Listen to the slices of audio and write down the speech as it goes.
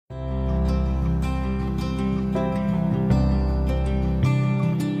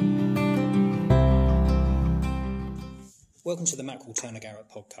Welcome to the Mackwell Turner Garrett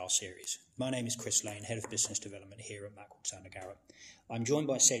podcast series. My name is Chris Lane, Head of Business Development here at Mackwell Turner Garrett. I'm joined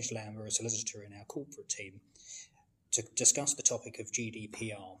by Sedge Lambert, a solicitor in our corporate team, to discuss the topic of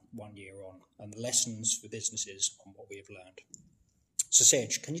GDPR 1 year on and the lessons for businesses on what we have learned. So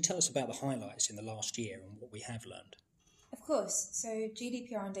Sedge, can you tell us about the highlights in the last year and what we have learned? Of course. So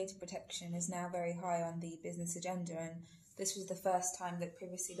GDPR and data protection is now very high on the business agenda, and this was the first time that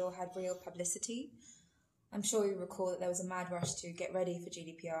privacy law had real publicity. I'm sure you recall that there was a mad rush to get ready for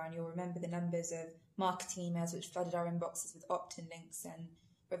GDPR, and you'll remember the numbers of marketing emails which flooded our inboxes with opt-in links and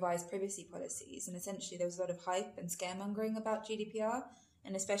revised privacy policies. And essentially there was a lot of hype and scaremongering about GDPR,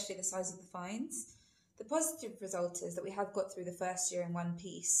 and especially the size of the fines. The positive result is that we have got through the first year in one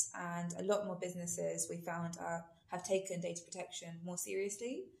piece, and a lot more businesses we found have taken data protection more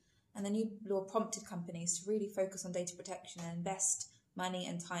seriously. And the new law prompted companies to really focus on data protection and invest money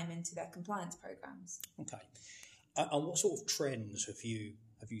and time into their compliance programs. Okay. And what sort of trends have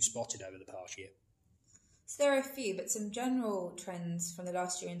you spotted over the past year? So there are a few, but some general trends from the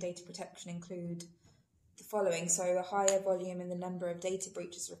last year in data protection include the following. So a higher volume in the number of data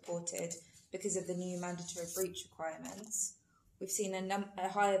breaches reported because of the new mandatory breach requirements. We've seen a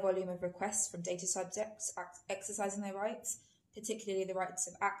higher volume of requests from data subjects exercising their rights, particularly the rights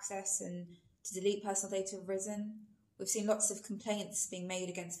of access and to delete personal data have risen. We've seen lots of complaints being made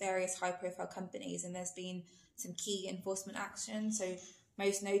against various high-profile companies, and there's been some key enforcement action. So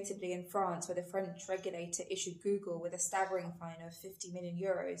most notably in France, where the French regulator issued Google with a staggering fine of 50 million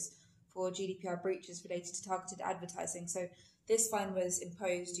euros for GDPR breaches related to targeted advertising. So this fine was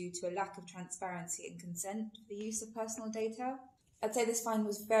imposed due to a lack of transparency and consent for the use of personal data. I'd say this fine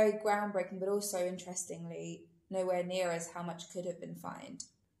was very groundbreaking, but also, interestingly, nowhere near as how much could have been fined.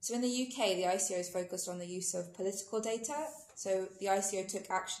 So in the UK, the ICO is focused on the use of political data. So the ICO took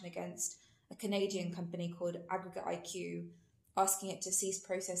action against a Canadian company called Aggregate IQ, asking it to cease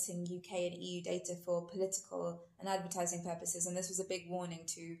processing UK and EU data for political and advertising purposes. And this was a big warning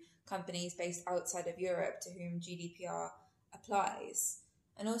to companies based outside of Europe to whom GDPR applies.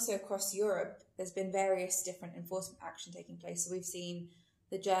 And also across Europe, there's been various different enforcement action taking place. So we've seen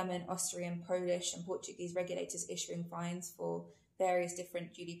the German, Austrian, Polish and Portuguese regulators issuing fines for various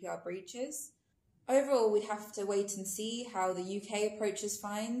different GDPR breaches. Overall, we'd have to wait and see how the UK approaches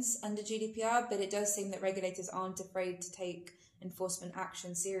fines under GDPR, but it does seem that regulators aren't afraid to take enforcement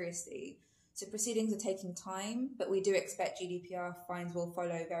action seriously. So proceedings are taking time, but we do expect GDPR fines will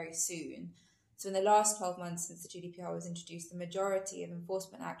follow very soon. So in the last 12 months since the GDPR was introduced, the majority of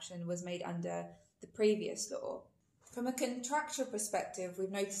enforcement action was made under the previous law. From a contractual perspective, we've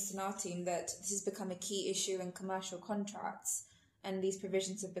noticed in our team that this has become a key issue in commercial contracts, and these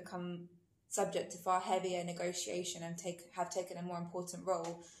provisions have become subject to far heavier negotiation and have taken a more important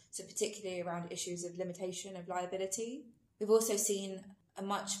role, so particularly around issues of limitation of liability. We've also seen a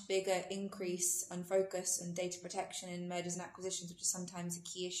much bigger increase on focus on data protection in mergers and acquisitions, which is sometimes a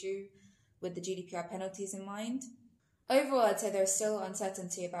key issue with the GDPR penalties in mind. Overall, I'd say there is still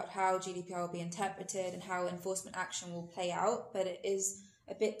uncertainty about how GDPR will be interpreted and how enforcement action will play out, but it is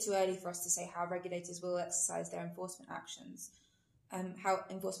a bit too early for us to say how regulators will exercise their enforcement actions. How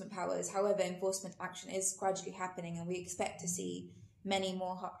enforcement powers. However, enforcement action is gradually happening, and we expect to see many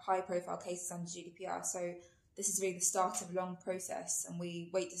more high-profile cases under GDPR. So this is really the start of a long process, and we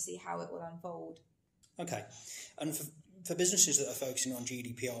wait to see how it will unfold. Okay, and for businesses that are focusing on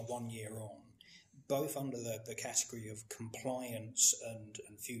GDPR 1 year on, both under the category of compliance and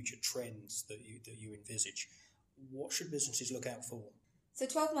future trends that you envisage, what should businesses look out for? So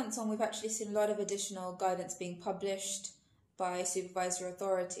 12 months on, we've actually seen a lot of additional guidance being published by supervisory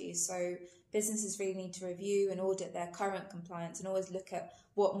authorities. So businesses really need to review and audit their current compliance and always look at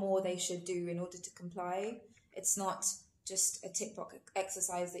what more they should do in order to comply. It's not just a tick box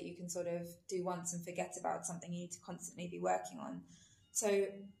exercise that you can sort of do once and forget about. Something you need to constantly be working on. So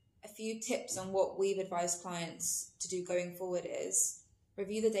a few tips on what we've advised clients to do going forward is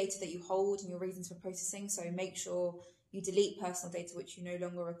review the data that you hold and your reasons for processing. So make sure you delete personal data which you no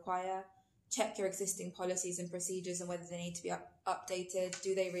longer require. Check your existing policies and procedures and whether they need to be updated.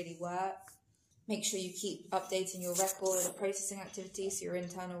 Do they really work? Make sure you keep updating your record of processing activities, so your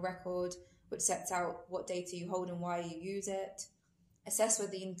internal record, which sets out what data you hold and why you use it. Assess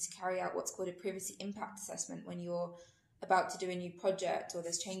whether you need to carry out what's called a privacy impact assessment when you're about to do a new project or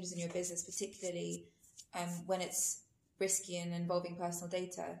there's changes in your business, particularly when it's risky and involving personal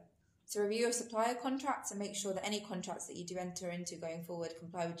data. So review your supplier contracts and make sure that any contracts that you do enter into going forward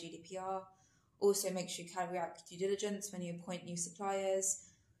comply with GDPR. Also make sure you carry out due diligence when you appoint new suppliers,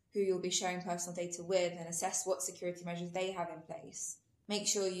 who you'll be sharing personal data with, and assess what security measures they have in place. Make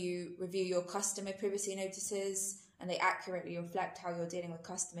sure you review your customer privacy notices and they accurately reflect how you're dealing with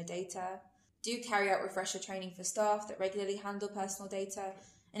customer data. Do carry out refresher training for staff that regularly handle personal data,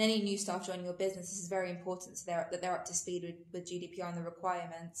 and any new staff joining your business, this is very important so that they're up to speed with GDPR and the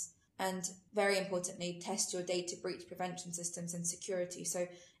requirements. And very importantly, test your data breach prevention systems and security. So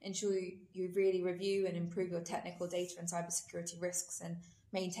ensure you really review and improve your technical data and cybersecurity risks, and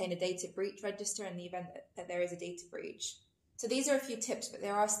maintain a data breach register in the event that there is a data breach. So these are a few tips, but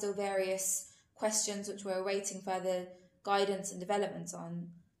there are still various questions which we're awaiting further guidance and developments on.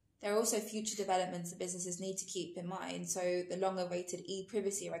 There are also future developments that businesses need to keep in mind. So the long-awaited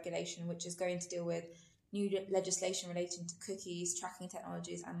e-privacy regulation, which is going to deal with new legislation relating to cookies, tracking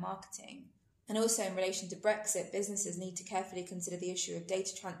technologies and marketing. And also in relation to Brexit, businesses need to carefully consider the issue of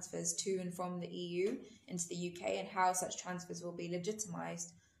data transfers to and from the EU into the UK, and how such transfers will be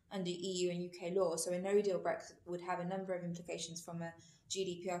legitimised under EU and UK law. So a no-deal Brexit would have a number of implications from a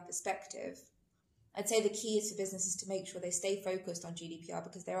GDPR perspective. I'd say the key is for businesses to make sure they stay focused on GDPR,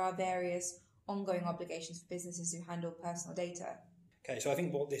 because there are various ongoing obligations for businesses who handle personal data. Okay, so I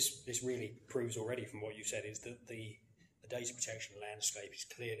think what this really proves already from what you said is that the data protection landscape is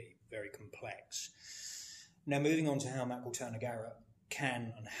clearly very complex. Now, moving on to how Mackrell Turner Garrett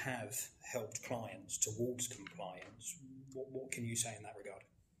can and have helped clients towards compliance, what can you say in that regard?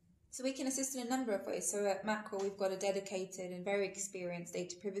 So we can assist in a number of ways. So at Mackrell, we've got a dedicated and very experienced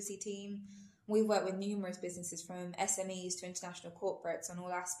data privacy team. We've worked with numerous businesses from SMEs to international corporates on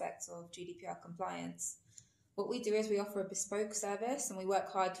all aspects of GDPR compliance. What we do is we offer a bespoke service, and we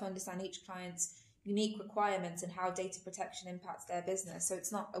work hard to understand each client's unique requirements and how data protection impacts their business. So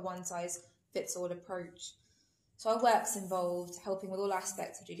it's not a one-size-fits-all approach. So our work's involved helping with all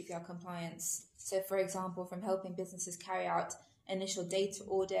aspects of GDPR compliance. So for example, from helping businesses carry out initial data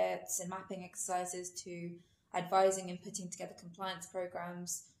audits and mapping exercises, to advising and putting together compliance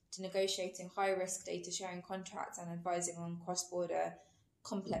programs, to negotiating high-risk data sharing contracts and advising on cross-border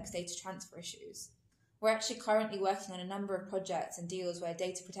complex data transfer issues. We're actually currently working on a number of projects and deals where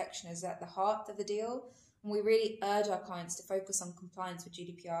data protection is at the heart of the deal, and we really urge our clients to focus on compliance with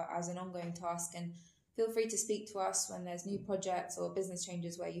GDPR as an ongoing task, and feel free to speak to us when there's new projects or business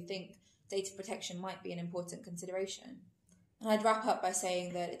changes where you think data protection might be an important consideration. And I'd wrap up by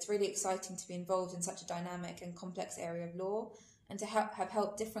saying that it's really exciting to be involved in such a dynamic and complex area of law, and to have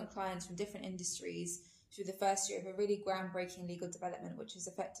helped different clients from different industries through the first year of a really groundbreaking legal development which has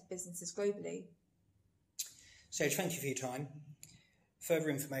affected businesses globally. Sage, thank you for your time. Further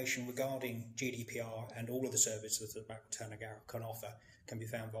information regarding GDPR and all of the services that Mackrell Turner Garrett can offer can be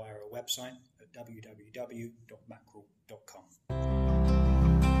found via our website at www.mackrell.com.